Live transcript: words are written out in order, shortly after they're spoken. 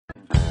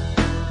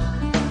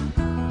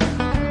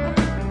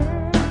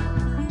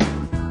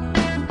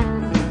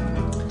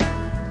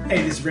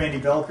Hey, this is Randy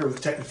Belker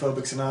with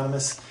Technophobics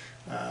Anonymous.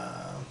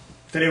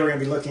 Today we're going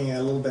to be looking a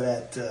little bit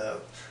at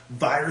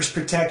virus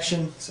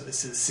protection. So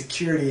this is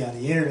security on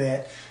the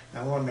internet.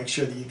 I want to make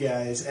sure that you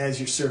guys, as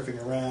you're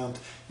surfing around,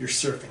 you're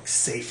surfing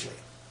safely.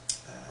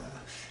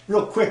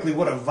 Real quickly,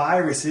 what a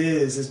virus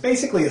is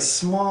basically a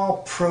small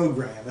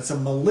program. It's a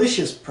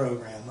malicious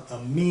program, a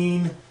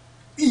mean,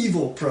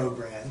 evil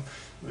program,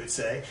 we would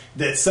say,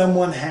 that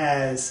someone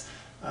has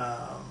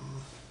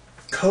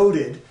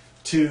coded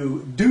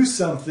to do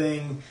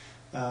something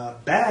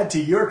bad to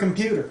your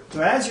computer.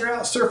 So as you're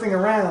out surfing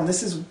around,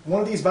 this is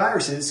one of these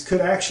viruses could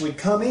actually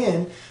come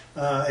in.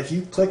 If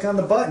you click on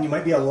the button, you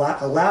might be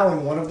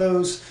allowing one of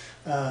those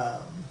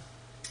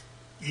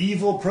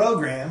evil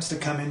programs to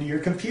come into your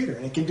computer,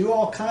 and it can do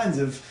all kinds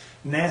of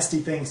nasty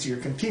things to your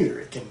computer.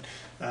 It can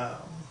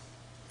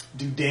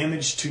do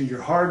damage to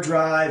your hard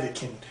drive. It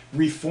can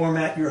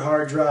reformat your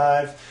hard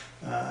drive.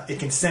 It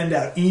can send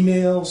out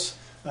emails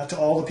to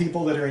all the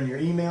people that are in your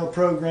email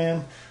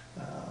program.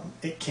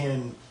 It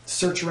can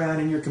search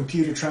around in your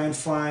computer, try and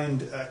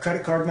find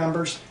credit card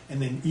numbers,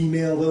 and then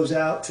email those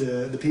out to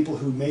the people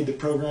who made the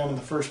program in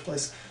the first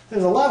place.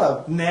 There's a lot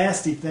of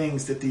nasty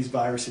things that these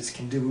viruses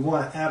can do. We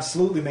want to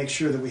absolutely make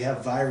sure that we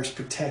have virus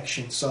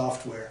protection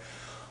software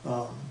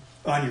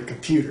on your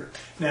computer.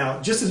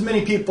 Now, just as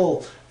many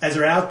people as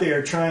are out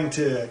there trying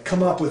to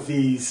come up with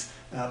these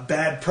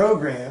bad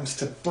programs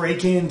to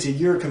break into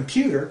your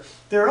computer,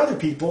 there are other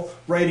people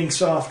writing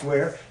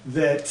software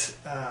that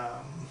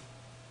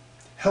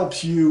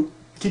helps you,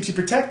 keeps you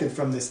protected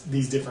from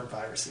these different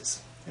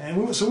viruses.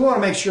 And so we want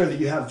to make sure that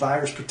you have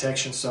virus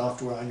protection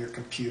software on your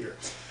computer.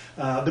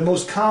 The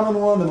most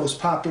common one, the most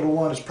popular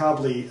one is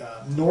probably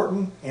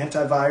Norton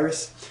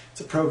Antivirus.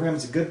 It's a program,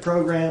 it's a good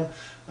program.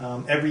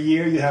 Every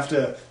year you have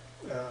to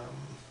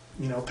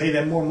pay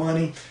them more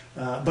money.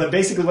 But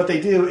basically what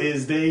they do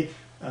is they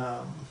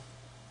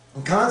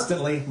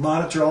constantly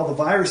monitor all the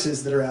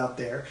viruses that are out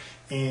there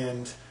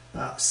and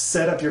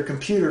set up your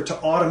computer to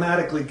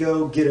automatically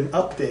go get an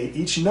update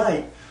each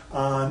night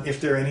on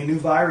if there are any new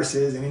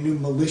viruses, any new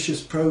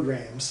malicious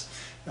programs.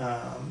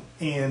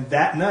 And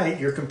that night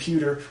your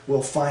computer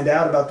will find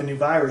out about the new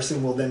virus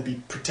and will then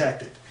be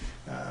protected.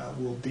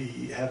 Will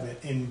have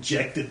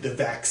injected the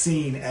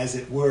vaccine, as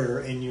it were,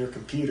 in your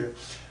computer.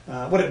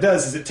 What it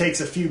does is it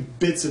takes a few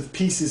bits of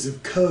pieces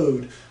of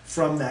code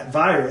from that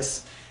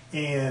virus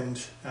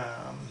and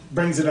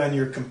brings it on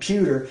your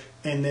computer,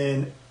 and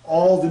then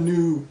all the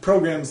new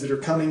programs that are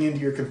coming into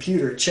your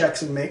computer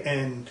checks to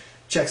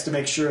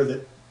make sure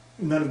that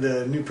none of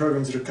the new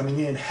programs that are coming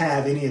in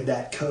have any of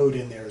that code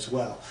in there as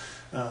well.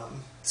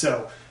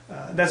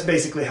 That's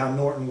basically how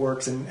Norton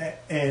works,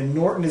 and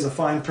Norton is a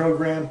fine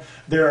program.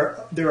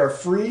 There are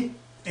free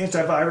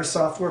antivirus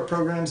software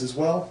programs as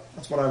well.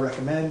 That's what I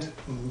recommend.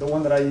 The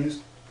one that I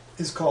use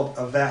is called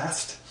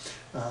Avast,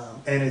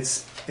 and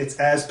it's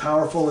as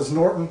powerful as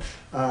Norton,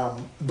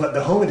 but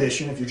the Home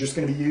Edition, if you're just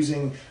going to be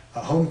using a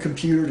home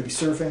computer to be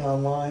surfing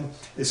online,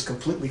 is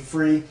completely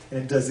free, and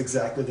it does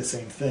exactly the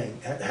same thing.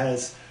 It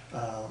has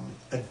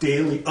a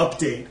daily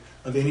update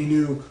of any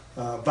new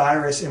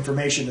virus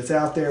information that's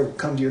out there. Will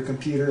come to your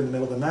computer in the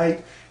middle of the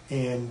night,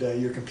 and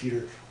your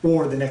computer,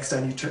 or the next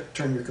time you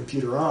turn your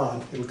computer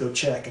on, it'll go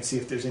check and see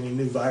if there's any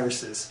new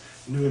viruses,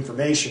 new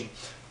information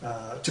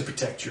to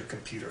protect your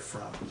computer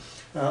from.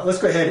 Let's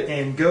go ahead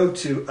and go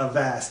to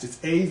Avast.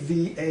 It's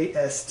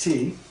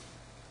A-V-A-S-T.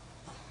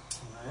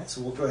 All right,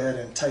 so we'll go ahead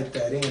and type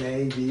that in,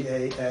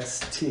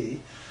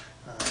 A-V-A-S-T,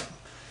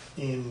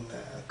 in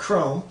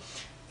Chrome,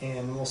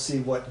 and we'll see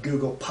what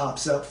Google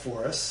pops up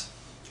for us.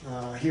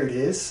 Here it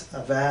is,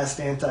 Avast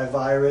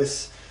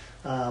Antivirus.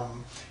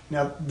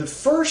 Now, the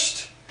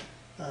first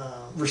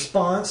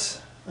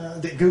response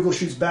that Google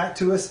shoots back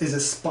to us is a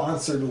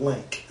sponsored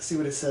link. See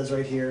what it says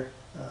right here?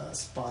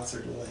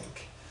 Sponsored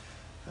link.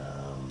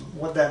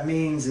 What that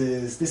means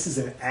is this is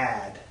an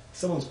ad.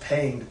 Someone's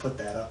paying to put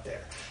that up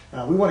there.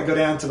 We want to go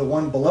down to the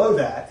one below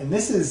that, and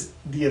this is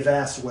the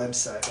Avast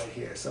website right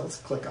here. So let's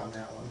click on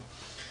that one.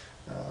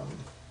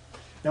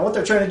 Now what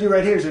they're trying to do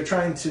right here is they're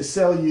trying to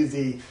sell you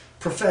the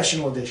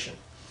professional edition.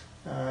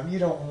 You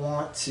don't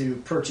want to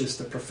purchase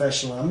the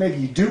professional. Maybe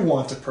you do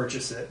want to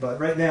purchase it, but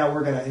right now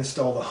we're going to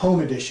install the home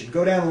edition.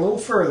 Go down a little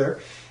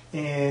further,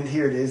 and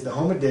here it is, the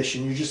home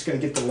edition. You're just going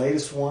to get the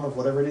latest one of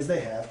whatever it is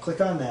they have.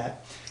 Click on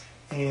that,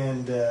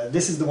 and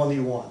this is the one that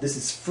you want. This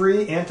is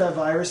free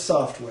antivirus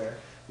software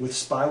with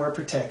spyware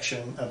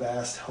protection,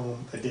 Avast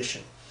Home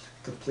Edition.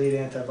 Complete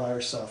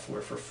antivirus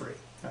software for free.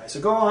 All right, so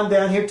go on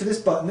down here to this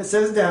button that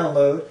says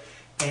download,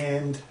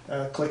 and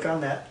click on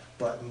that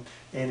button,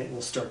 and it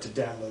will start to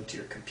download to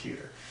your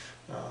computer.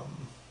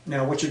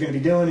 Now what you're going to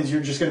be doing is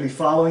you're just going to be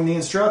following the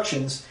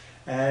instructions.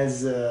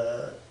 As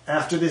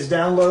after this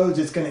downloads,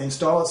 it's going to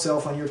install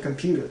itself on your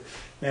computer.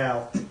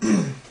 Now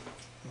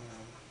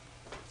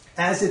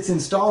as it's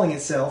installing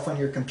itself on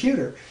your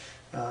computer,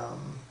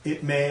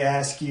 it may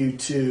ask you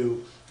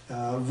to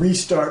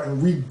restart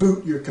and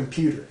reboot your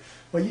computer.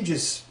 Well,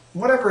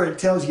 whatever it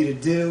tells you to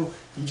do,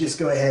 you just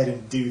go ahead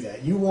and do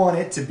that. You want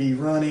it to be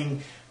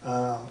running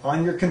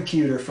on your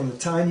computer from the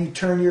time you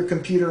turn your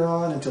computer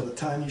on until the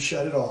time you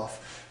shut it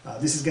off.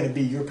 This is going to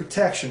be your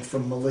protection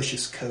from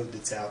malicious code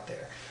that's out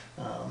there.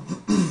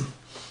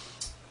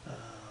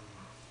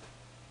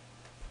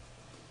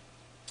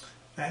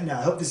 Now,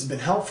 I hope this has been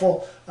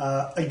helpful.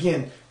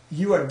 Again,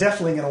 you are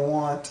definitely going to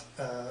want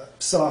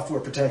software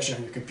protection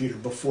on your computer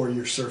before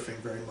you're surfing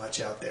very much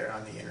out there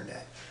on the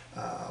internet,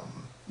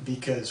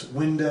 because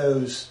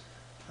Windows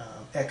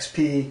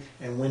XP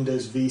and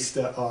Windows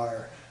Vista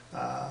are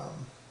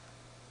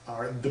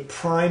the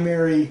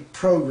primary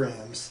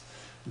programs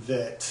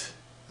that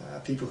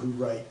people who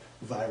write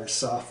virus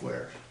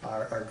software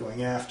are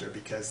going after,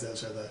 because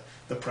those are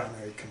the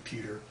primary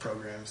computer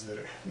programs that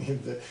are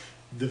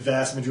the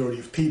vast majority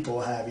of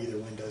people have either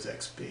Windows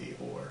XP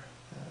or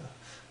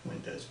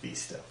Windows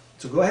Vista.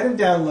 So go ahead and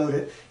download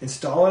it,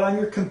 install it on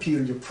your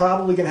computer. You're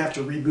probably going to have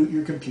to reboot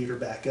your computer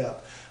back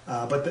up.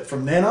 But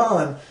from then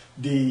on,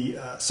 the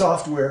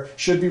software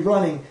should be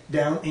running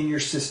down in your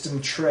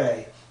system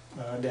tray,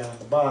 down at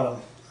the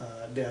bottom,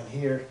 down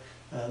here.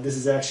 This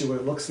is actually what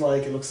it looks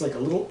like. It looks like a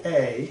little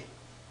A.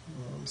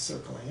 I'm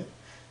circling it,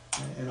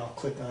 and I'll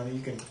click on it.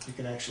 You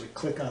can actually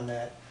click on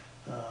that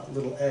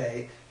little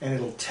A, and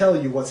it'll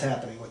tell you what's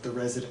happening with the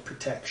resident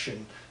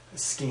protection,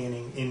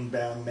 scanning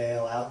inbound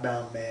mail,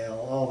 outbound mail,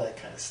 all that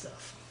kind of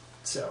stuff.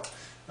 So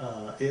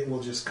it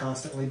will just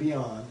constantly be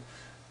on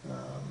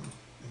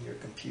in your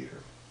computer.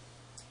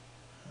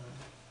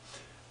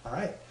 All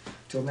right,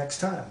 till next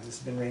time, this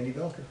has been Randy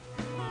Belker.